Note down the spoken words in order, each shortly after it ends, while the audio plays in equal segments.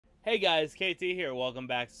Hey guys, KT here. Welcome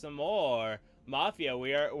back to some more Mafia.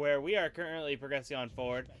 We are currently progressing on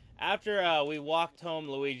forward. After we walked home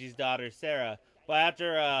Luigi's daughter Sarah, but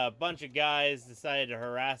after a bunch of guys decided to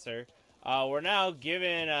harass her, we're now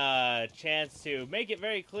given a chance to make it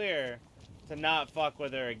very clear to not fuck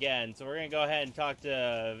with her again. So we're gonna go ahead and talk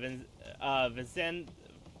to Vincent.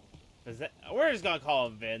 We're just gonna call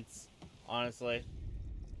him Vince, honestly.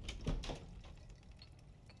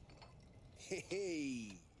 Hey,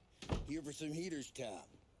 here for some heaters, Tom?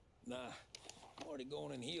 Nah, I'm already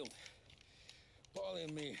going and healed. Paulie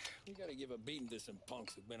and me, we gotta give a beating to some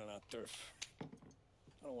punks who've been on our turf. I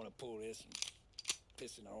don't want to pull this and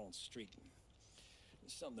piss in our own street.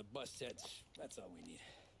 There's something to bust heads. That's all we need.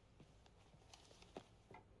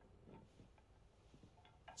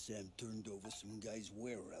 Sam turned over some guy's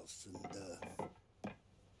warehouse and,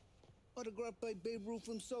 autographed by Babe Ruth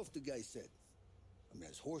himself, the guy said. I mean,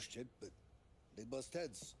 that's horse shit, but they bust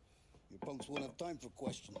heads. You punks won't have time for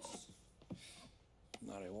questions.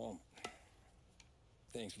 No, they won't.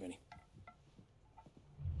 Thanks, Vinny.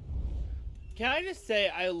 Can I just say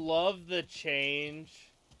I love the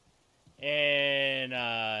change in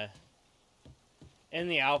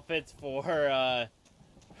the outfits for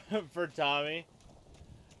for Tommy?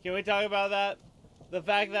 Can we talk about that? The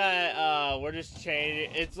fact that we're just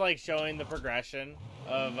changing, it's like showing the progression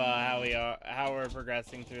of how we're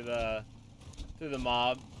progressing through the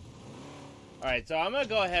mob. All right, so I'm gonna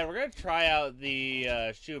go ahead. We're gonna try out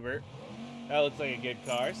the Schubert. That looks like a good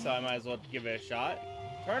car, so I might as well give it a shot.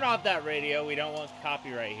 Turn off that radio. We don't want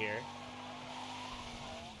copyright here,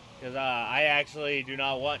 because I actually do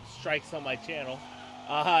not want strikes on my channel.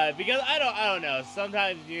 Because I don't know.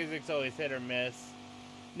 Sometimes music's always hit or miss.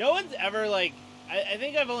 No one's ever like. I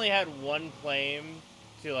think I've only had one claim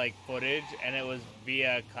to like footage, and it was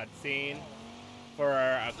via cutscene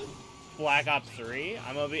for Black Ops 3.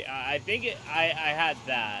 I think I had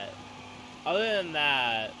that. Other than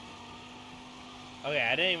that, okay,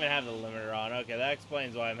 I didn't even have the limiter on. Okay, that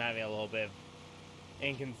explains why I'm having a little bit of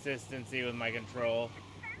inconsistency with my control.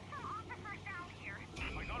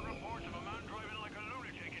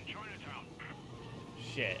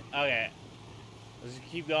 Shit. Okay. Let's just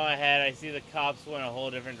keep going ahead. I see the cops went a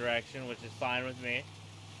whole different direction, which is fine with me.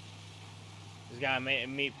 Just gotta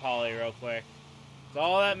meet Paulie real quick. It's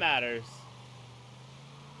all that matters.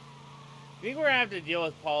 I think we're gonna have to deal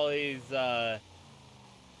with Paulie's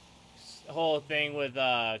whole thing with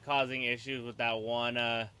causing issues with that one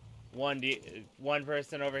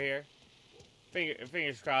person over here.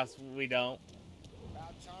 Fingers crossed we don't.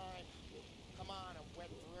 About time. Come on, I'm wet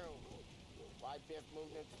through. Why Biff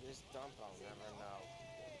moved into this dump, I'll never know.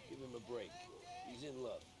 Give him a break. He's in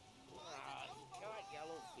love. He got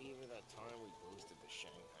yellow fever that time we boosted the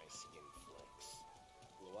Shanghai skin flicks.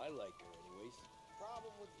 Well, I like her anyways.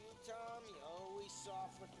 Problem with you, Tom, you always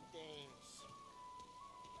soft with the dames.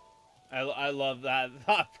 I love that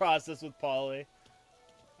thought process with Paulie.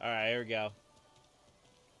 Alright, here we go.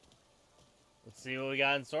 Let's see what we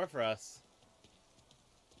got in store for us.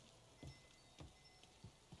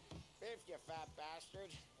 Biff, you fat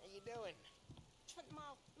bastard. How you doing? 出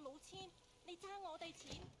貓老千，你爭我哋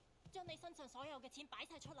錢，將你身上所有嘅錢擺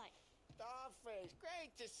晒出嚟。Dogface,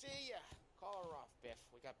 great to see you. Call her off, Biff.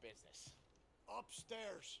 We got business.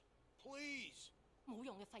 Upstairs, please. 冇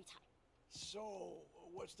用嘅廢柴。So,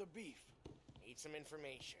 what's the beef? Need some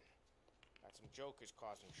information. Got some jokers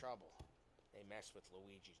causing trouble. They messed with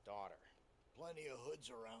Luigi's daughter. Plenty of hoods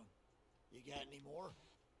around. You got any more?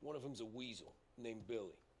 One of them's a weasel named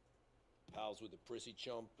Billy. Pals with a prissy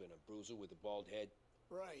chump and a bruiser with a bald head.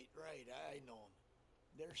 Right, I know them.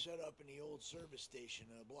 They're set up in the old service station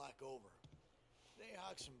a block over. They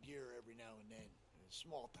hawk some gear every now and then.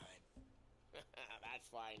 Small time.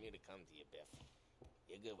 That's why I knew to come to you, Biff.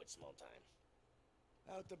 You're good with small time.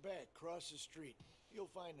 Out the back, cross the street.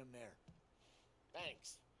 You'll find them there.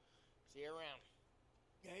 Thanks. See you around.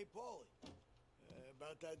 Hey, Paulie.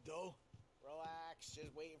 About that dough? Relax,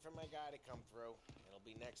 just waiting for my guy to come through. It'll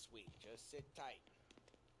be next week. Just sit tight.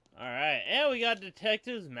 Alright, and we got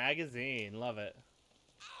Detectives Magazine. Love it.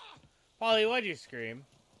 Paulie, why'd you scream?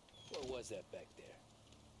 What was that back there?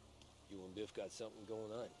 You and Biff got something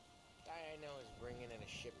going on. Guy I know is bringing in a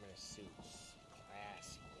shipment of suits.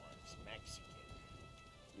 Classy ones, Mexican.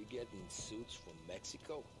 You getting suits from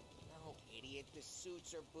Mexico? No, idiot. The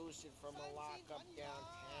suits are boosted from a lockup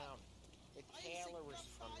downtown. The tailor is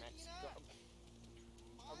from Mexico.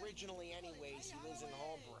 Originally, anyways, he lives in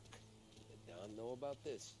Holbrook. Did Don know about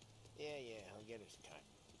this? Yeah, he'll get his cut.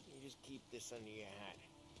 You just keep this under your hat.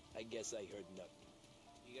 I guess I heard nothing.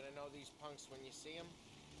 You gonna know these punks when you see them?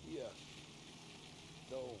 Yeah.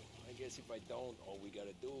 Though, I guess if I don't, all we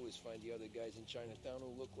gotta do is find the other guys in Chinatown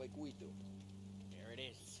who look like we do. There it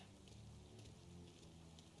is.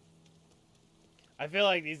 I feel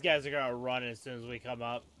like these guys are gonna run as soon as we come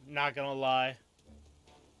up. Not gonna lie.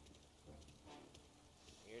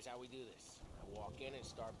 Here's how we do this. I walk in and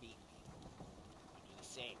start beating people. You do the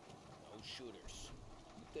same. No shooters.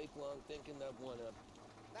 You take long thinking that one up.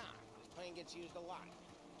 Nah, this plane gets used a lot.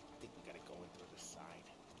 I think we gotta go in through the side.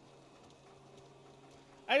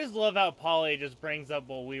 I just love how Polly just brings up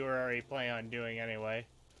what we were already planning on doing anyway.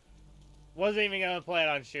 Wasn't even gonna plan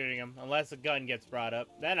on shooting him unless a gun gets brought up.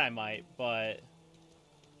 Then I might, but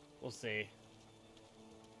we'll see.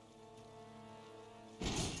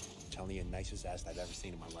 Telling you, nicest ass I've ever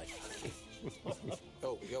seen in my life.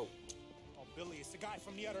 Yo. Oh, Billy, it's the guy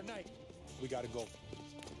from the other night. We gotta go.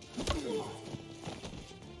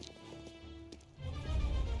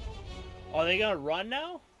 Are they gonna run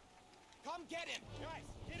now? Come get him! Guys,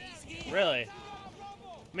 get out here! Really?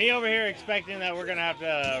 Me over here expecting that we're gonna have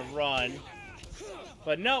to run.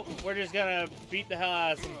 But nope, we're just gonna beat the hell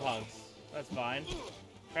out of some punks. That's fine.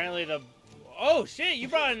 Apparently the... Oh shit, you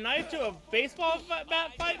brought a knife to a baseball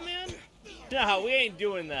bat fight, man? No, we ain't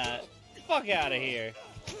doing that. Fuck out of here.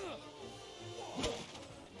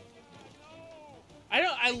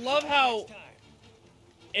 I love how...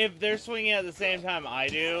 If they're swinging at the same time I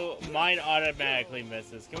do, mine automatically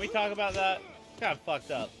misses. Can we talk about that? It's kind of fucked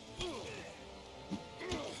up.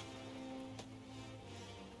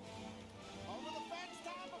 Over the fence,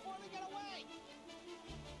 Tom, before they get away!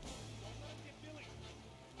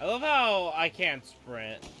 I love how I can't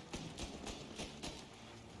sprint.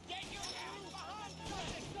 Get your hands behind you!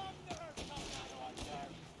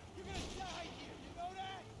 You're gonna die here, you know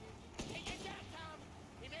that? Hey, you got Tom!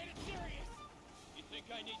 He made it serious! You think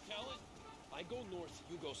I need telling? I go north,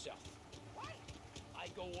 you go south. What? I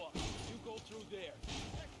go up, you go through there.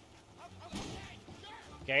 Okay, sure!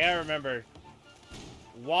 Okay, I gotta remember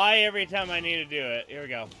why every time I need to do it. Here we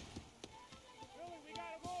go. Billy, we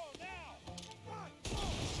gotta move now!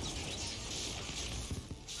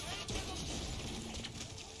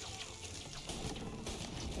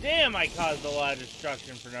 Damn, I caused a lot of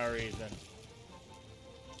destruction for no reason.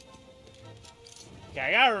 Okay,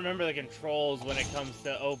 I gotta remember the controls when it comes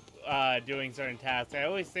to doing certain tasks. I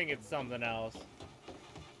always think it's something else.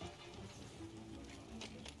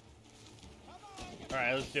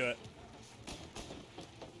 Alright, let's do it.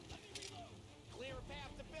 Clear a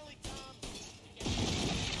path to Billy, Tom!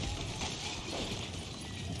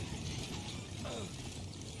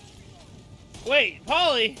 Wait,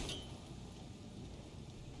 Polly!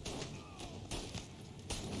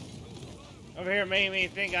 Over here making me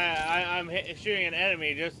think I'm shooting an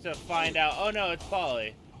enemy just to find out. Oh no, it's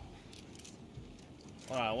Polly.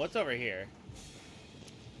 Hold on, what's over here?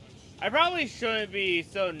 I probably shouldn't be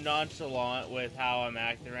so nonchalant with how I'm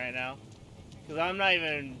acting right now. Because I'm not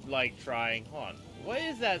even, like, trying. Hold on. What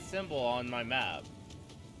is that symbol on my map?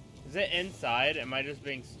 Is it inside? Am I just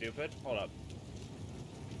being stupid? Hold up.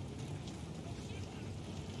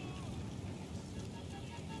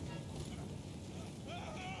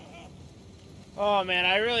 Oh man,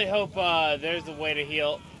 I really hope there's a way to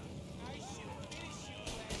heal.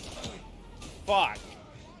 Fuck.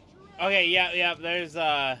 Okay, yeah, there's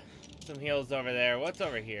some heals over there. What's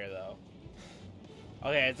over here though?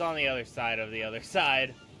 Okay, it's on the other side of the other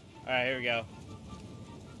side. Alright, here we go.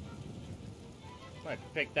 I'm gonna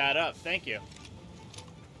pick that up, thank you.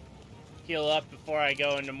 Heal up before I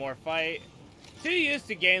go into more fight. Too used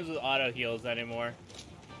to games with auto heals anymore.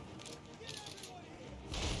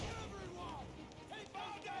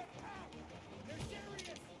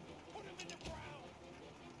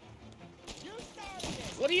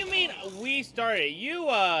 What do you mean we started? You,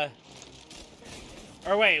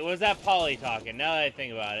 Or wait, was that Polly talking? Now that I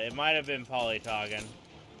think about it, it might have been Polly talking.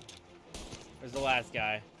 Where's the last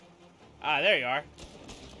guy? Ah, there you are.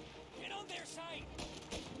 Get on their side!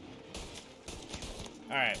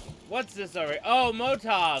 Alright, what's this over here? Oh,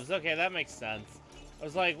 Motovs! Okay, that makes sense. I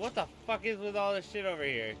was like, what the fuck is with all this shit over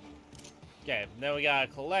here? Okay, then we got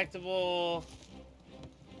a collectible.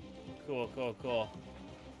 Cool.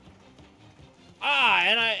 Ah,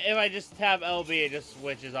 and if I just tap LB, it just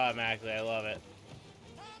switches automatically. I love it.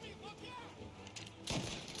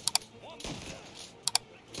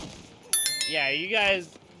 Yeah, you guys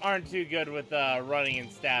aren't too good with the running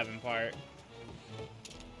and stabbing part.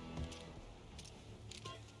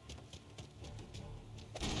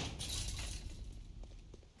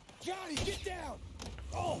 Johnny, get down!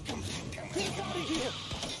 Oh, come on. Get out of here!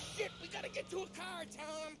 Shit, we gotta get to a car,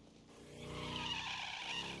 Tom!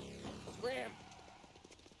 Graham!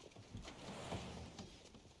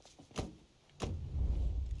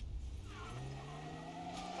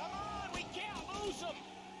 lose him!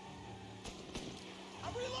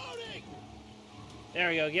 I'm reloading! There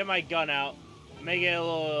we go. Get my gun out. Make it a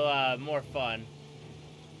little more fun.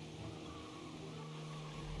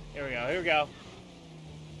 Here we go. Here we go.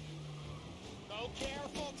 Go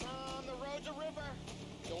careful, Tom. The road's a river.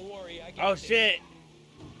 Don't worry, I got Oh this. shit!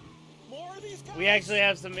 More of these guys. We actually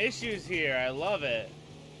have some issues here. I love it.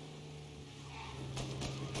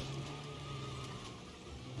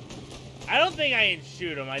 I don't think I can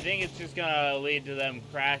shoot them. I think it's just gonna lead to them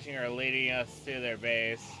crashing or leading us to their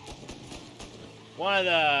base. One of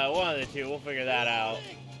the two. We'll figure that out.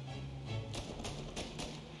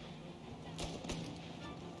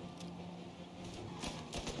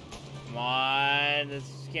 Come on, this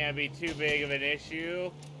can't be too big of an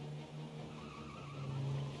issue.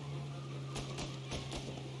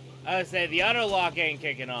 I would say the auto lock ain't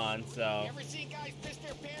kicking on, so. You ever seen guys piss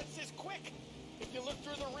their pants this quick? If you look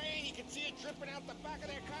through the rain, you can see it dripping out the back of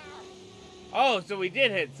their car. Oh, so we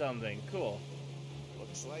did hit something. Cool.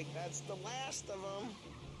 Looks like that's the last of them.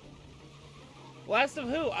 Last of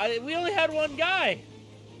who? We only had one guy.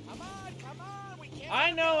 Come on, we can't.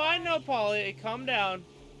 I know, Polly. Calm down.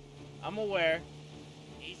 I'm aware.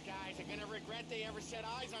 These guys are gonna regret they ever set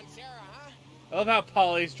eyes on Sarah, huh? I love how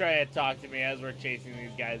Polly's trying to talk to me as we're chasing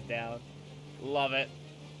these guys down. Love it.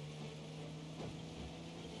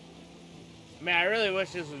 Man, I really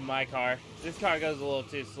wish this was my car. This car goes a little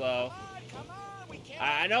too slow. Come on, we can't.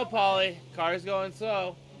 I know, Polly. Car's going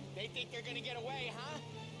slow. They think they're gonna get away, huh?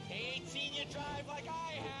 They ain't seen you drive like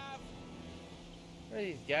I have. What are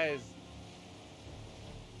these guys?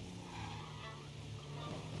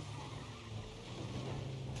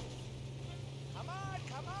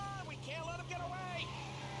 Come on, we can't let him get away.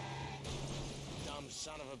 Dumb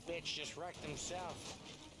son of a bitch just wrecked himself.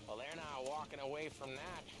 Well, they're not walking away from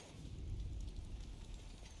that.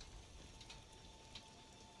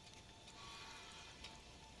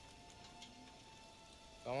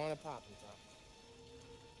 Go on and pop him, Tom.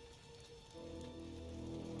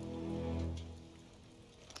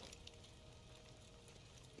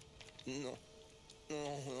 No,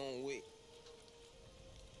 wait.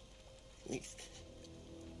 Please,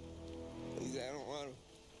 I don't want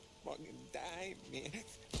to fucking die, man.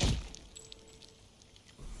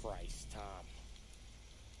 Christ, Tom.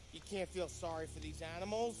 You can't feel sorry for these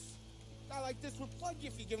animals. A guy like this would plug you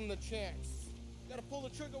if you give him the chance. You gotta pull the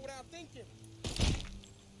trigger without thinking.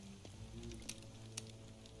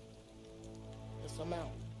 Yes, I'm out.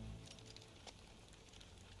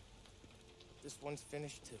 This one's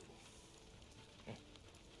finished too.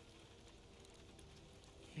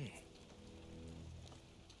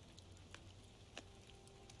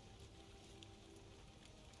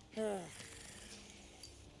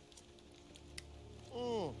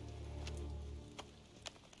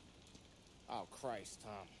 Oh, Christ,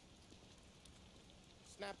 Tom.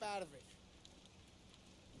 Snap out of it.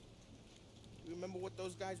 You remember what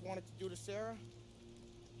those guys wanted to do to Sarah?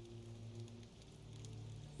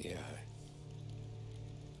 Yeah.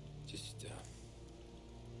 Just,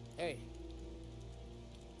 Hey.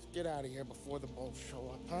 Let's get out of here before the bulls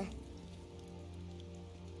show up, huh?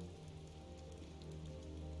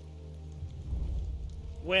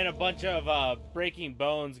 When a bunch of breaking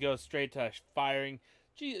bones go straight to firing.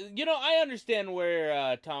 Gee, you know, I understand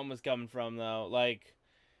where Tom was coming from, though. Like,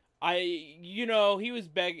 he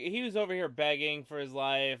was over here begging for his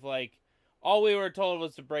life. Like, all we were told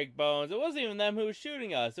was to break bones. It wasn't even them who was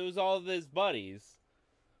shooting us. It was all of his buddies.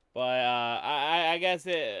 But I guess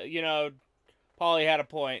Paulie had a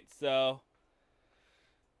point. So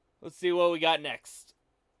let's see what we got next.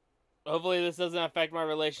 Hopefully this doesn't affect my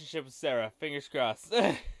relationship with Sarah. Fingers crossed.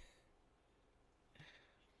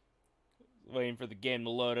 Waiting for the game to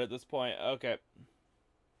load at this point. Okay.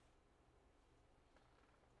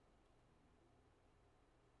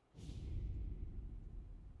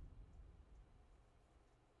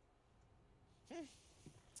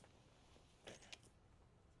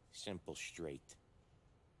 Simple, straight.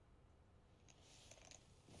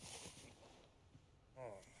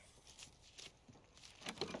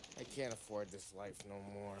 I can't afford this life no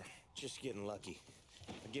more. Just getting lucky.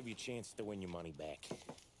 I'll give you a chance to win your money back.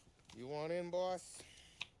 You want in, boss?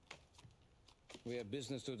 we have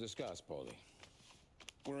business to discuss, Paulie.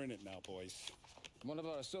 We're in it now, boys. One of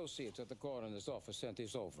our associates at the coroner's office sent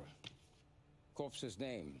this over. Corpse's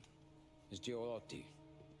name is Giolotti.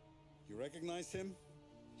 You recognize him?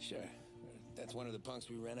 Sure. That's one of the punks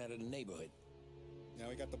we ran out of the neighborhood. Now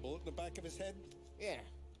he got the bullet in the back of his head? Yeah.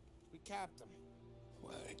 We capped him.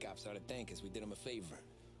 Well, the cops ought to thank us. We did him a favor.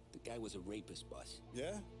 The guy was a rapist, boss.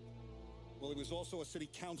 Yeah? Well, he was also a city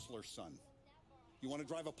councilor's son. You want to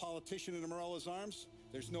drive a politician into Morella's arms?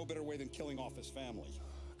 There's no better way than killing off his family.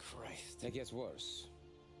 Christ. It gets worse.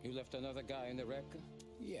 You left another guy in the wreck?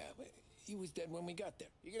 Yeah, but he was dead when we got there.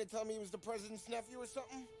 You gonna tell me he was the president's nephew or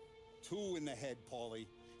something? 2 in the head, Paulie.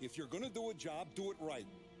 If you're gonna do a job, do it right.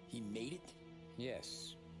 He made it?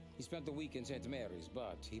 Yes. He spent the week in St. Mary's,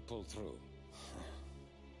 but he pulled through.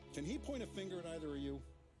 Can he point a finger at either of you?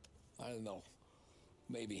 I don't know.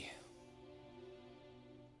 Maybe.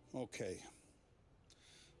 Okay.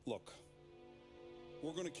 Look.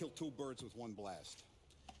 We're gonna kill 2 birds with 1 blast.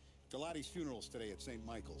 Galati's funeral's today at St.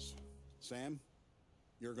 Michael's. Sam,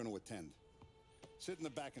 you're gonna attend. Sit in the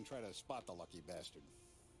back and try to spot the lucky bastard.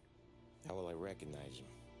 How will I recognize him?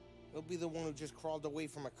 He'll be the one who just crawled away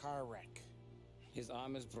from a car wreck. His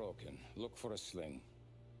arm is broken. Look for a sling.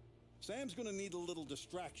 Sam's gonna need a little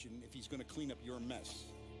distraction if he's gonna clean up your mess.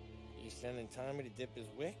 He's sending Tommy to dip his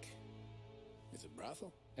wick? It's a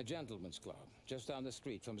brothel? A gentleman's club, just down the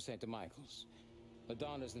street from St. Michael's.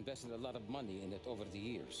 Madonna's invested a lot of money in it over the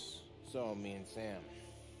years. So, me and Sam.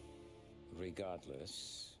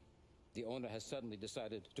 Regardless, the owner has suddenly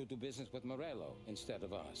decided to do business with Morello instead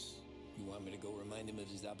of us. You want me to go remind him of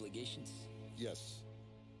his obligations? Yes.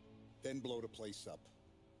 Then blow the place up.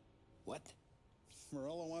 What?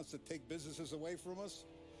 Morello wants to take businesses away from us?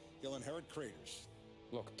 He'll inherit craters.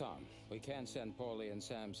 Look, Tom, we can't send Paulie and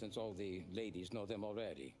Sam since all the ladies know them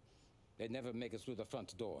already. They'd never make it through the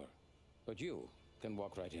front door. But you can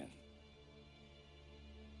walk right in.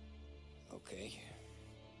 Okay.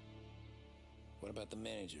 What about the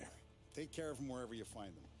manager? Take care of him wherever you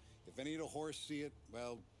find him. If any of the horse see it,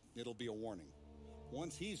 well, it'll be a warning.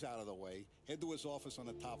 Once he's out of the way, head to his office on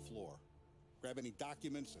the top floor. Grab any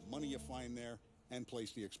documents and money you find there, and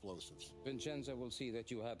place the explosives. Vincenzo will see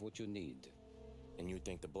that you have what you need. And you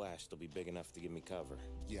think the blast will be big enough to give me cover?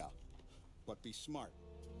 Yeah, but be smart.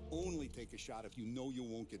 Only take a shot if you know you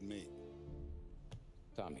won't get made.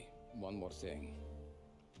 Tommy, one more thing.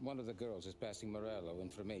 One of the girls is passing Morello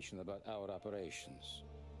information about our operations.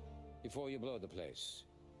 Before you blow the place,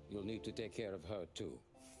 you'll need to take care of her, too.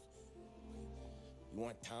 You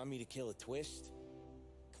want Tommy to kill a twist?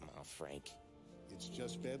 Come on, Frank. It's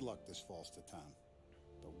just bad luck this falls to Tom.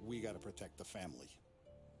 But we gotta protect the family.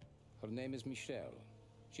 Her name is Michelle.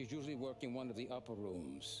 She's usually working one of the upper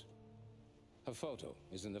rooms. Her photo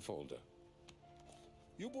is in the folder.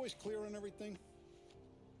 You boys clear on everything?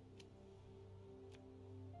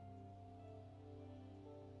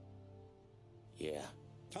 Yeah.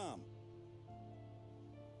 Tom.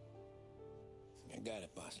 I got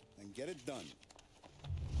it, boss. Then get it done.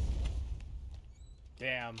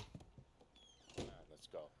 Damn. All right, let's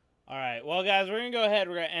go. All right. Well, guys, we're going to go ahead.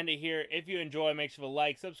 We're going to end it here. If you enjoy, make sure to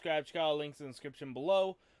like, subscribe, check out links in the description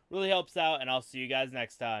below. Really helps out, and I'll see you guys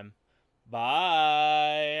next time.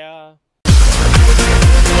 Bye.